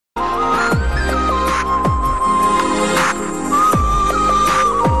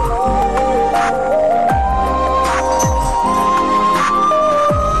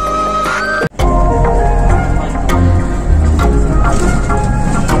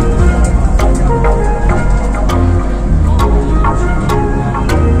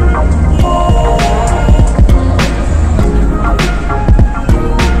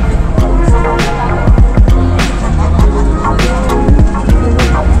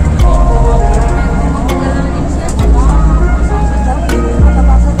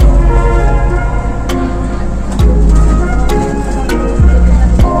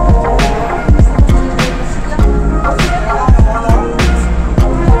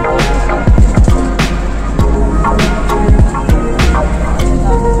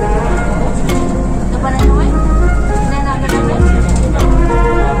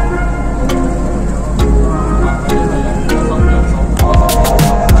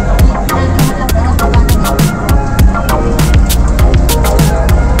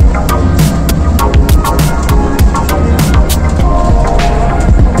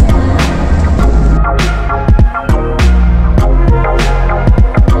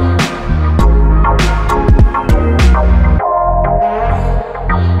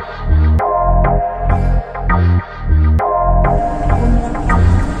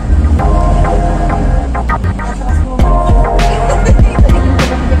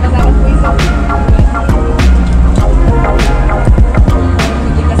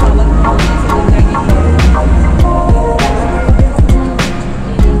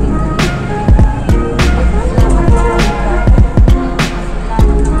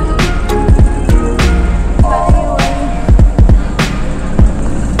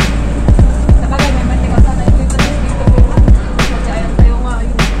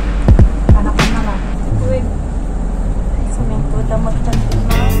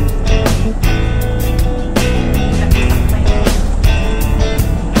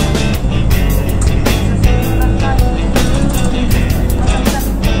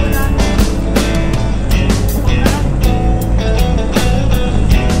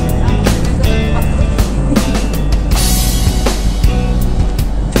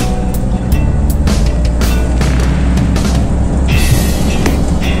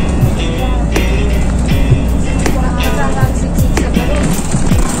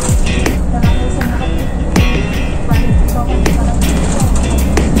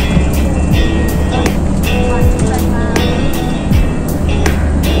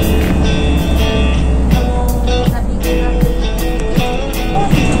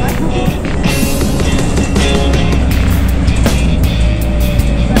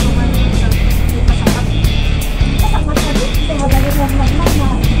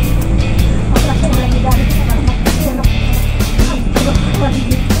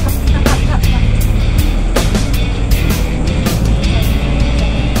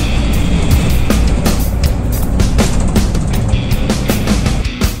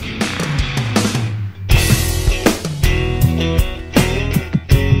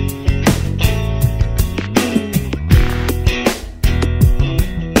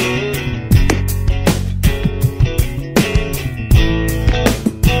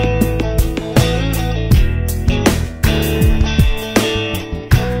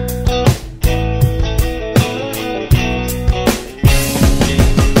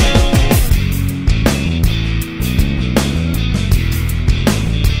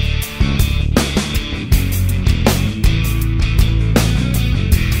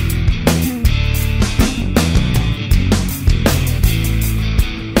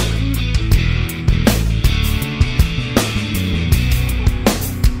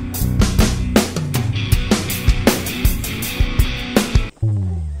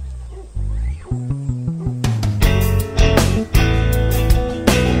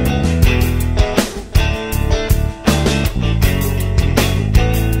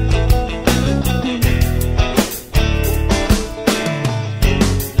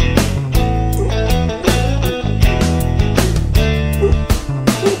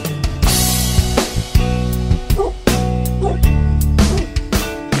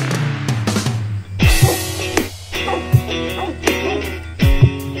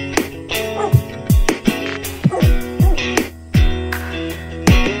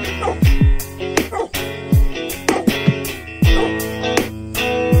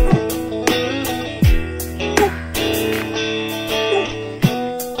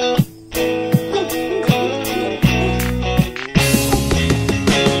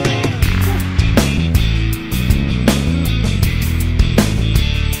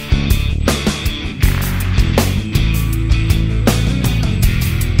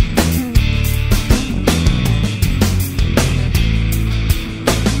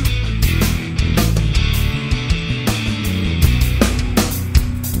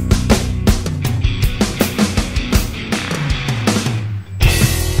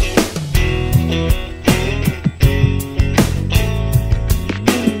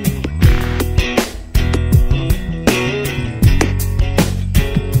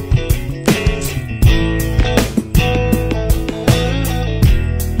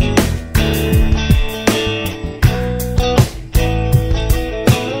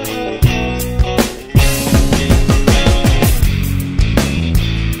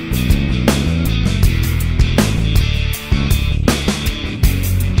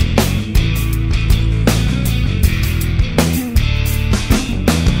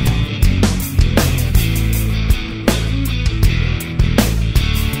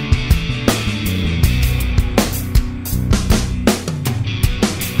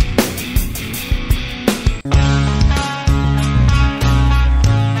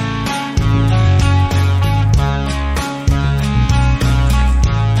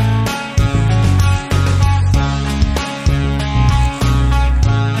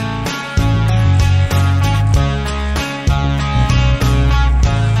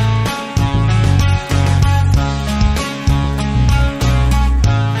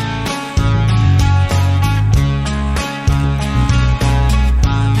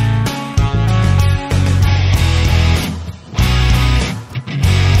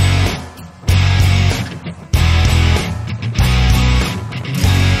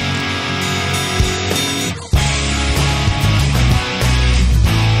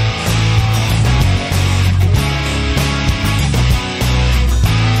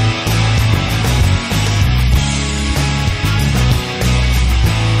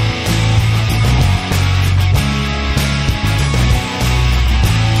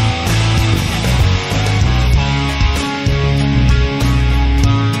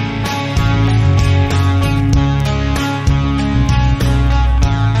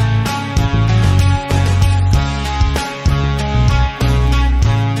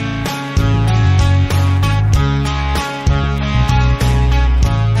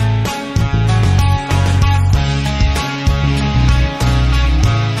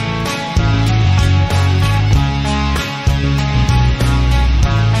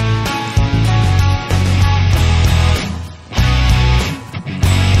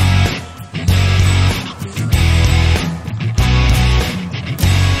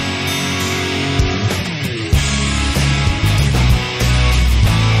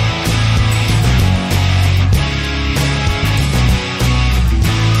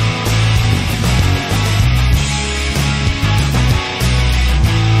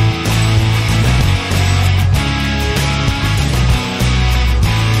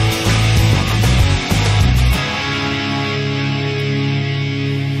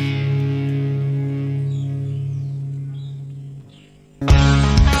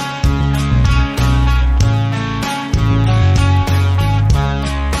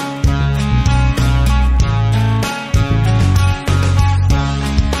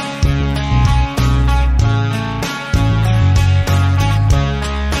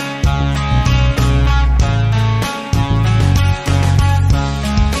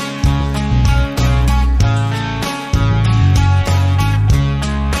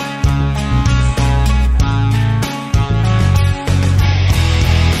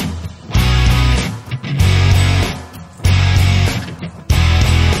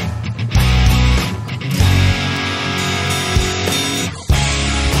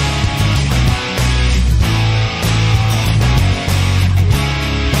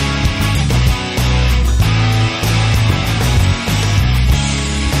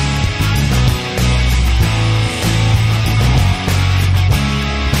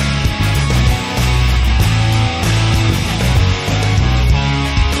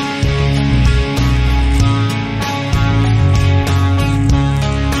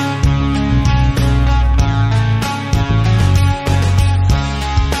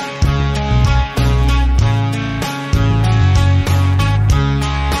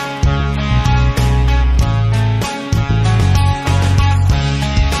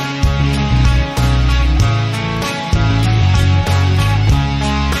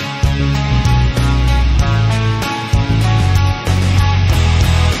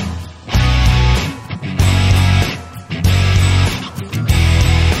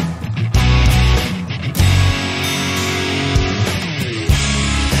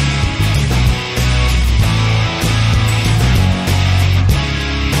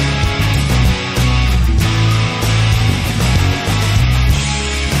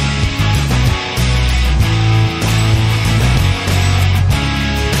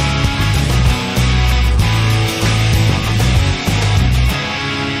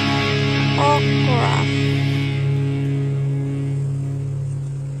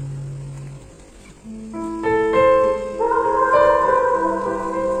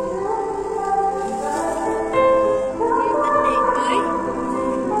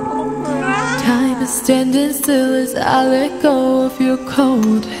standing still as I let go of your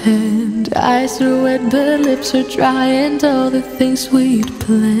cold hand. Eyes are wet but lips are dry, and all the things we'd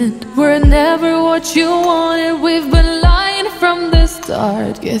planned were never what you wanted. We've been lying from the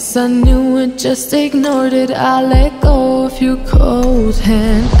start. Guess I knew it, just ignored it. I let go of your cold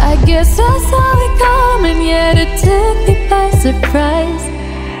hand. I guess I saw it coming, yet it took me by surprise.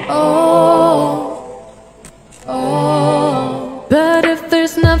 But if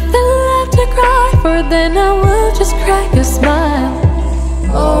there's nothing left to cry for, then I will just crack a smile.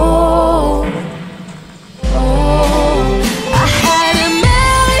 I had a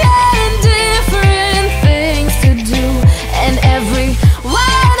million different things to do, and every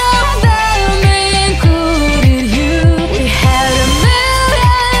one of them included you. We had a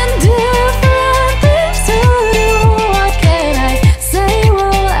million different things to do. What can I say?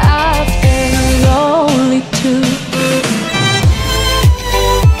 Well, I've been lonely too.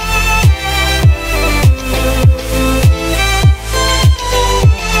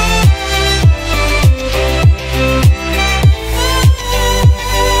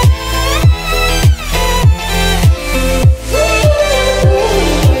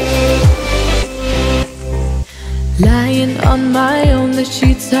 Lying on my own, the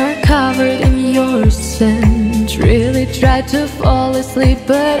sheets are covered in your scent. Really tried to fall asleep,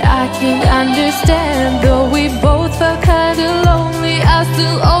 but I can't understand. Though we both felt kinda lonely, I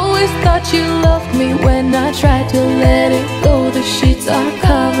still always thought you loved me. When I tried to let it go, the sheets are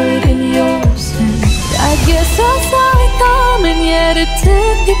covered in your scent. I guess I saw it coming, yet it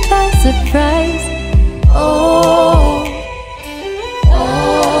took me by surprise.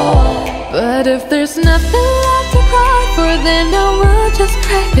 But if there's nothing left to cry for, then I will just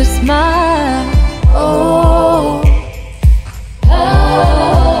crack a smile.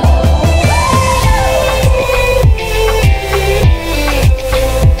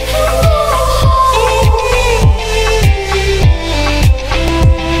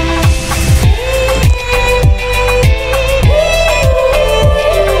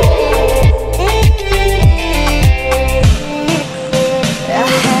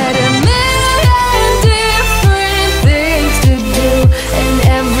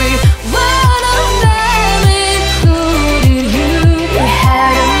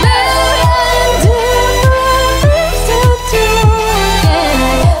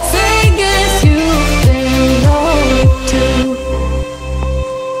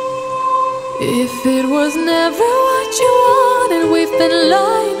 If it was never what you wanted, we've been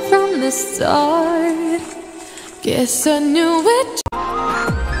lying from the start. Guess I knew it.